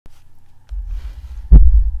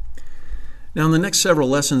Now, in the next several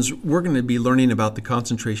lessons, we're going to be learning about the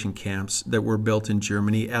concentration camps that were built in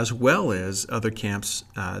Germany, as well as other camps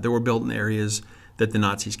that were built in areas that the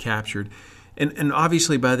Nazis captured. And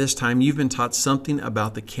obviously, by this time, you've been taught something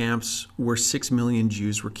about the camps where 6 million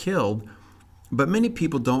Jews were killed. But many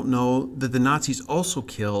people don't know that the Nazis also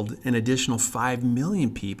killed an additional 5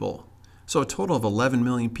 million people. So a total of 11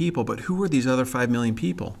 million people. But who were these other 5 million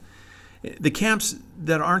people? The camps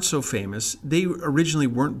that aren't so famous, they originally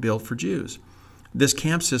weren't built for Jews. This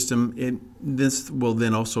camp system, this will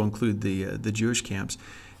then also include the Jewish camps,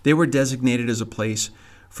 they were designated as a place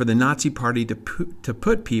for the Nazi Party to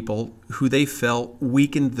put people who they felt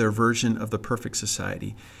weakened their version of the perfect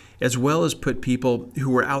society, as well as put people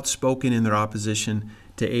who were outspoken in their opposition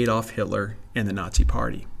to Adolf Hitler and the Nazi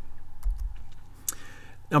Party.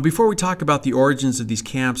 Now, before we talk about the origins of these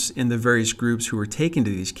camps and the various groups who were taken to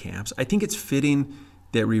these camps, I think it's fitting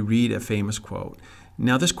that we read a famous quote.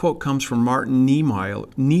 Now, this quote comes from Martin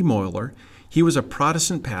Niemöller. He was a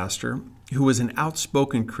Protestant pastor who was an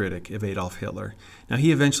outspoken critic of Adolf Hitler. Now,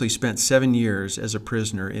 he eventually spent 7 years as a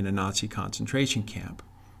prisoner in a Nazi concentration camp.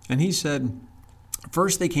 And he said,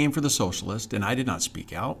 "First they came for the socialist, and I did not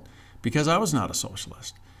speak out because I was not a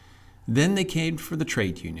socialist. Then they came for the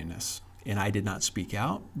trade unionists, and I did not speak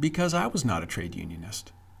out because I was not a trade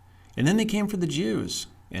unionist. And then they came for the Jews,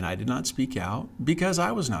 and I did not speak out because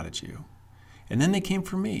I was not a Jew. And then they came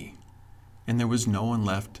for me, and there was no one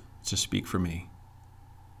left to speak for me."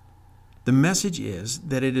 The message is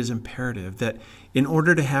that it is imperative that in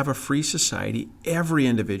order to have a free society, every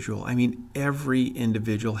individual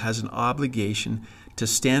has an obligation to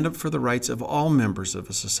stand up for the rights of all members of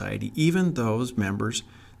a society, even those members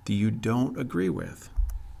that you don't agree with.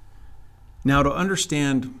 Now, to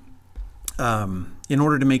understand, in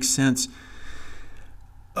order to make sense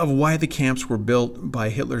of why the camps were built by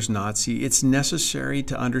Hitler's Nazi, it's necessary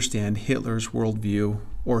to understand Hitler's worldview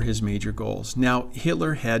or his major goals. Now,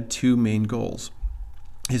 Hitler had two main goals.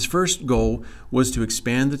 His first goal was to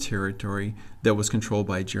expand the territory that was controlled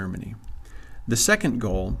by Germany. The second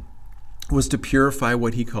goal was to purify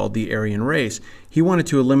what he called the Aryan race. He wanted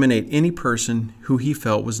to eliminate any person who he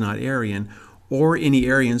felt was not Aryan, or any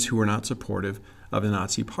Aryans who were not supportive of the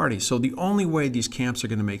Nazi Party. So the only way these camps are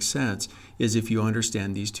going to make sense is if you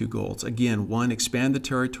understand these two goals. Again, one, expand the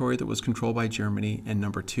territory that was controlled by Germany, and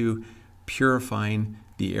number two, purifying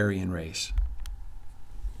the Aryan race.